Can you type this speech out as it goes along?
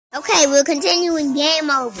Okay, we're continuing game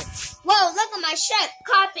over. Whoa, look at my shirt.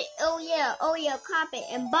 Carpet. Oh yeah, carpet.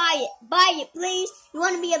 And buy it. Buy it, please. You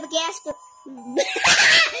want to be a gaster?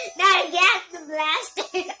 Not a gaster blaster.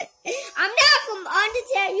 I'm not from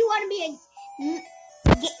Undertale. You want to be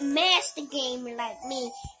a master gamer like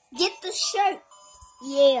me. Get the shirt.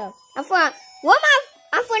 Yeah. I'm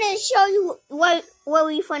gonna show you what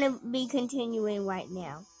we gonna be continuing right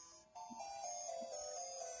now.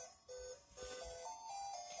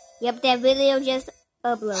 Yep, that video just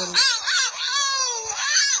uploaded.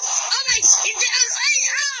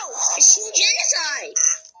 It's genocide.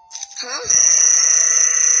 Huh?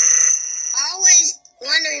 Always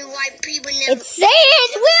wondering why people never... It's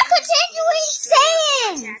sand! We're continuing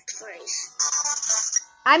sand!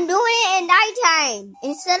 I'm doing it in nighttime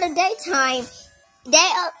instead of daytime.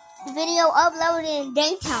 That video uploaded in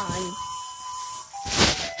daytime.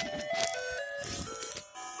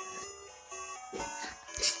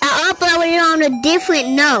 I uploaded it on a different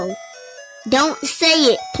note. Don't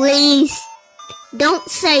say it, please. Don't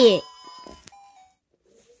say it.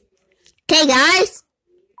 Okay, guys.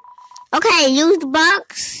 Okay, use the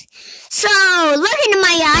box. So, looking at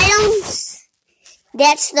my items,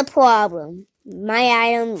 that's the problem. My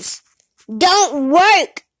items don't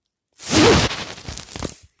work.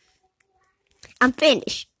 I'm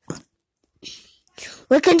finished.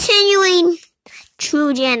 We're continuing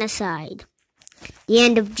True Genocide. The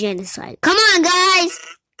end of genocide. Come on, guys.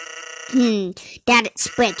 That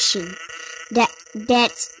expression.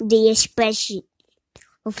 That's the expression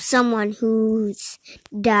of someone who's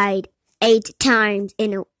died 8 times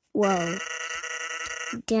in a row.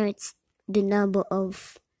 That's the number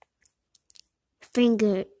of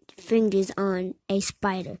fingers on a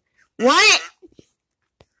spider. What?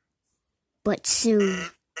 But soon.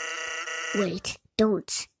 Wait,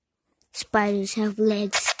 don't. Spiders have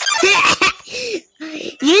legs.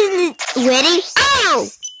 Ready? Oh!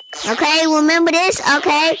 Okay, remember this?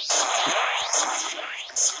 Okay.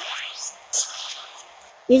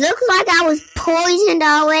 It looks like I was poisoned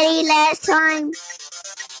already last time.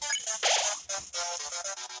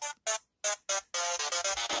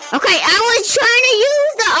 Okay, I was trying to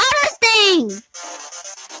use the other thing.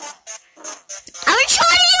 I was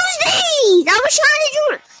trying to use these. I was trying to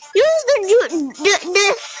use the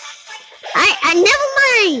I never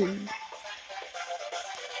mind.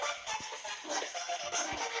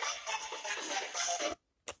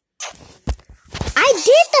 I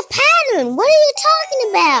did the pattern. What are you talking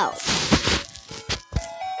about?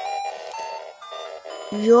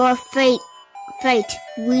 Your fate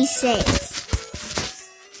resets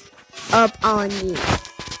up on you.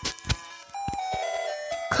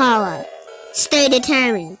 Kara, stay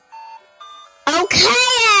determined. Okay,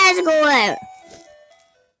 Asgore.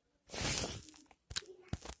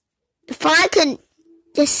 If I can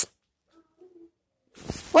just...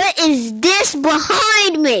 What is this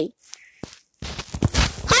behind me?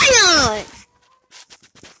 Hang on!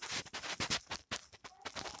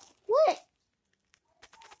 What?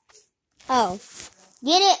 Oh.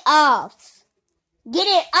 Get it off. Get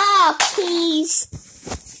it off, please.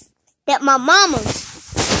 That my mama's.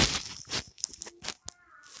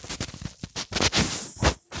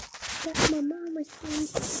 That's my mama's,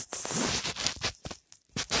 please.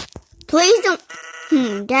 Please don't.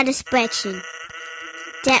 That expression.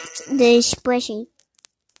 That's the expression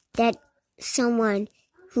that someone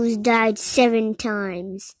who's died 7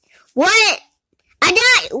 times. What? I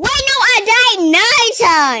died. Wait, no, I died 9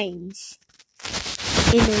 times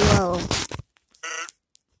in a row.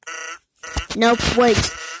 Nope,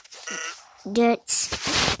 wait. That's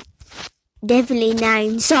definitely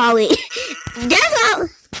 9. Sorry. That's all.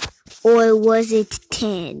 Or was it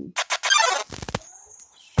 10?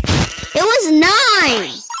 It was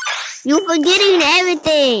 9. You're forgetting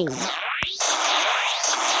everything.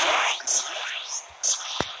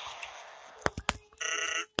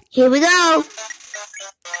 Here we go.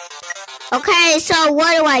 Okay, so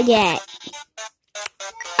what do I get?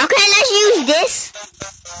 Okay, let's use this.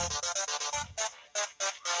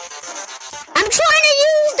 I'm trying to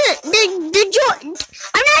use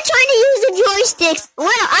I'm not trying to use the joysticks. Well,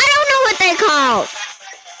 I don't know what they're called.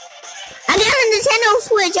 I got a Nintendo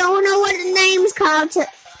Switch. I don't know what the name's called to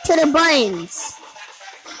the buttons.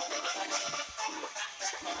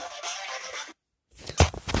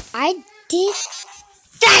 I did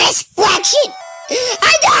that expression.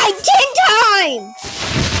 I died 10 times.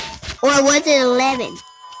 Or was it 11?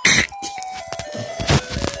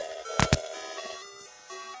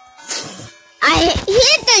 I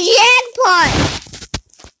hit the jackpot.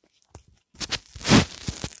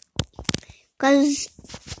 Because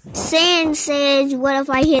Sand says, what if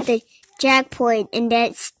I hit the jackpot and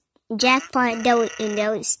that's jackpot, and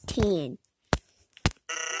that was 10.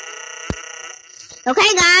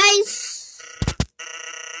 Okay, guys.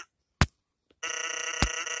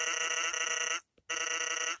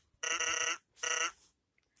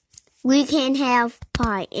 We can have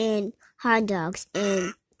pie and hot dogs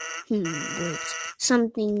and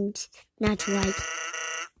something not to like.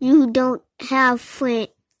 You don't have friend.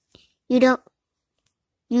 You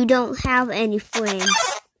don't have any friends.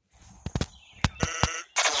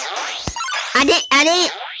 I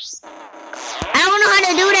don't know how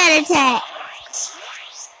to do that attack.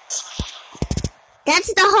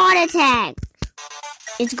 That's the heart attack.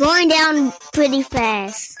 It's going down pretty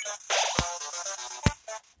fast.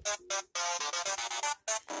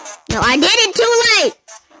 No, I did it too late.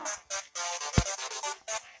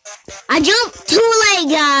 I jumped too late,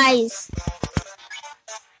 guys.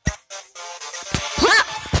 Pop.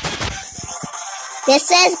 That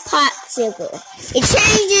says popsicle. It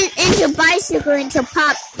changes into bicycle into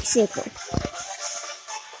popsicle.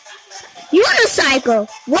 Unicycle.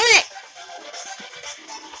 What?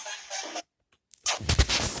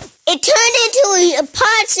 It turned into a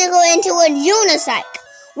popsicle into a unicycle.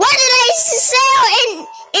 What did I sell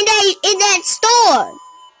in that store?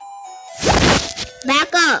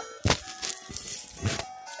 Back up.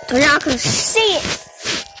 So y'all can see it.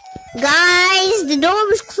 Guys, the door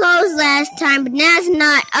was closed last time, but now it's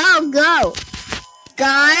not. Oh, go.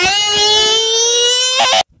 Guys.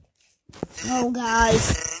 Oh,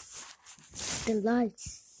 guys. The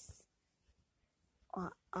lights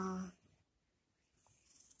are on.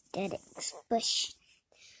 That expression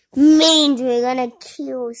means we're gonna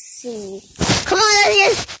kill C. Come on,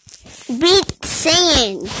 let's just beat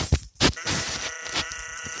sand.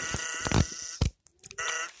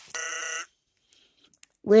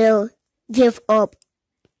 We'll give up.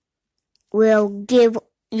 We'll give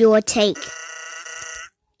you a take.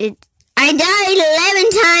 I died 11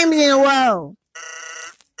 times in a row.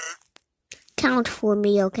 Count for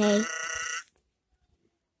me, okay?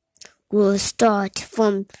 We'll start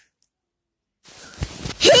from.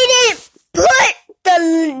 He didn't put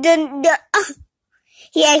the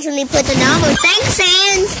he actually put the number. Thanks,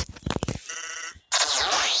 Sans.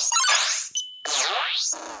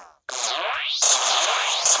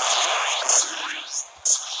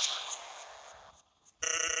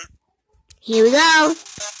 Here we go.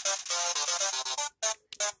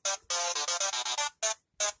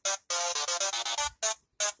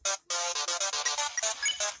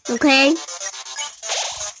 Okay.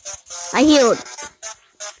 I healed.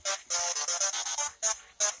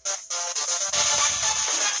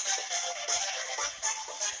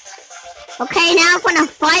 Okay, now I'm gonna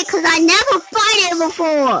fight because I never fought it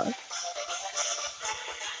before.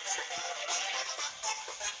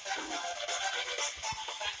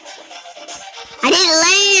 I didn't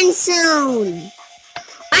land soon.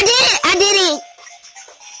 I did it.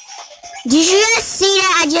 Did you guys see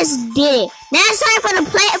that? I just did it. Now it's time for the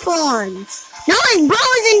platforms. No, it's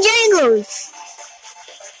Bros and Jingles.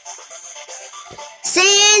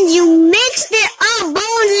 Sans, you mixed it up.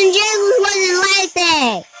 Bones and Jingles wasn't like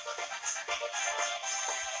that.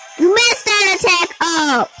 You messed that attack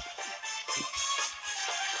up.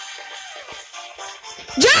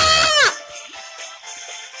 Jump!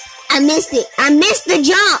 I missed it. I missed the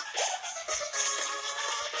jump.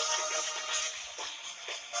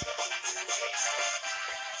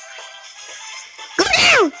 Go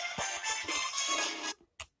down!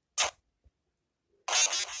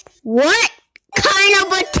 What kind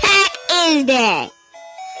of attack is that?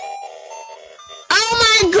 Oh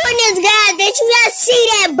my goodness, guys! Did you guys see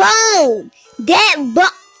that bone? That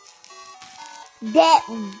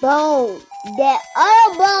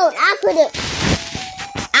other bone,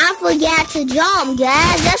 I forgot to jump,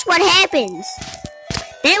 guys. That's what happens.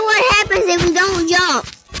 That's what happens if you don't jump.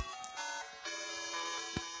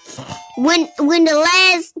 When the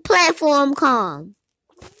last platform comes,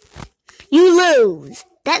 you lose.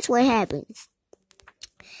 That's what happens.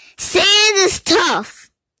 Sans is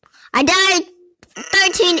tough. I died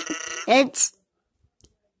 13. Let's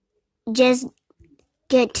just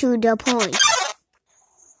get to the point.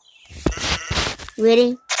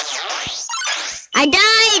 Ready? I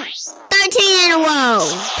died 13 in a row.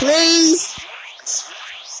 Please.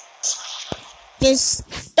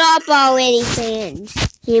 Just stop already, Sans.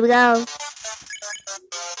 Here we go.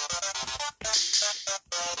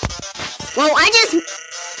 Whoa, I just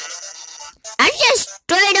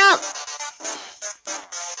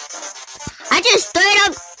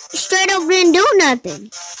straight up didn't do nothing.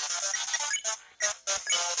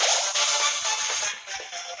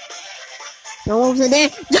 Don't over there.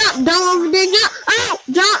 Jump. Don't over there. Jump. Oh,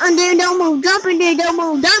 jump and then don't move. Jump and then don't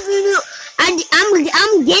move. Jump and then.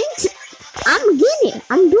 I'm getting it.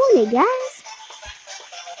 I'm doing it, guys.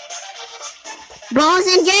 Balls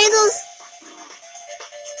and jangles.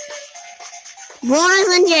 Balls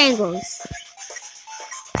and jangles.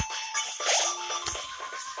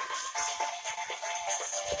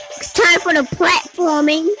 It's time for the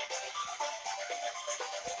platforming.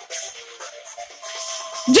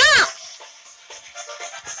 Jump!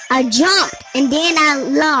 I jumped and then I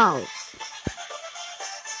lost.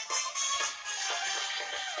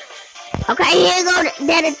 Okay, here go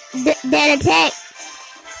that attack.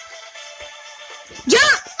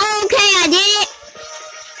 Jump! Okay, I did it.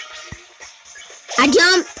 I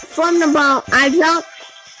jumped from the ball. I jumped.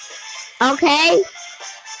 Okay.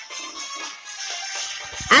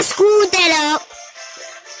 I screwed that up.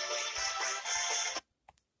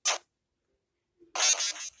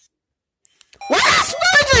 What am I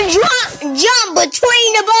supposed to jump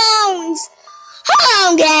between the bones? Hold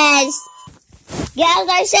on, guys. Guys,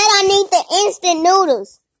 I said I need the instant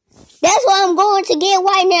noodles. That's what I'm going to get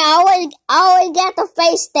right now. I always got the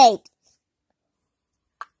face steak.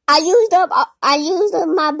 I used up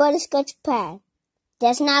my butterscotch pie.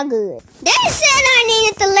 That's not good. They said I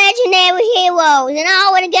needed the legendary heroes, and I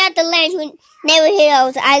already got the legendary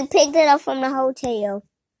heroes. I picked it up from the hotel.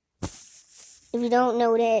 If you don't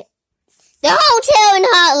know that, the hotel in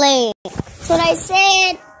Heartland. So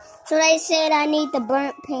they said I need the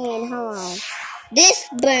burnt pan. Hold on. This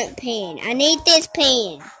burnt pan. I need this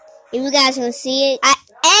pan. If you guys can see it. I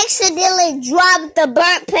accidentally dropped the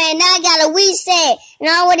burnt pan. Now I gotta reset. You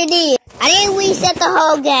know what it is? I didn't reset the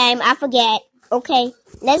whole game. I forgot. Okay.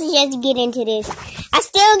 Let's just get into this. I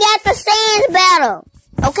still got the sands battle.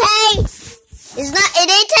 Okay? It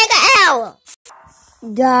didn't take an hour.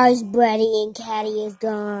 Guys, Brady and Caddy is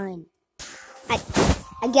gone.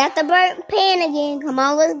 I got the burnt pan again. Come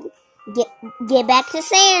on, let's get back to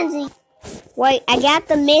Sandsy. Wait, I got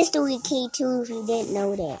the mystery key too if you didn't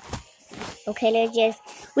know that. Okay,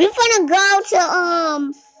 we're gonna go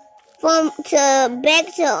back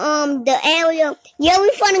to the area. Yeah,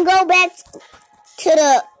 we're gonna go back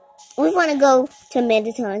we're gonna go to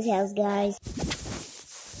Mettaton's house, guys.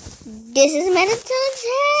 This is Mettaton's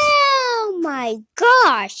house. My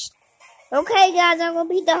gosh. Okay, guys, I'm gonna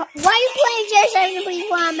be why you playing just as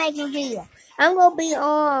before I make a video? I'm gonna be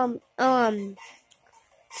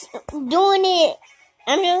doing it.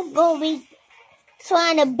 I'm just gonna be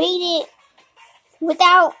trying to beat it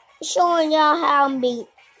without showing y'all how to beat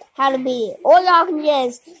it. Or y'all can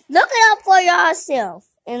just look it up for yourself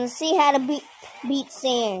and see how to beat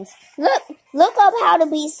Sands. Look up how to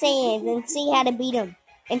beat Sands and see how to beat them.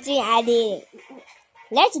 And see how I did it.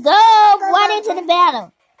 Let's go right into the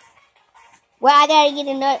battle. Well, I gotta get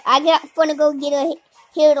gonna go get a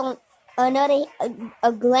hit on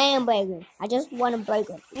a glam burger. I just want a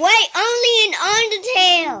burger. Wait, only in Undertale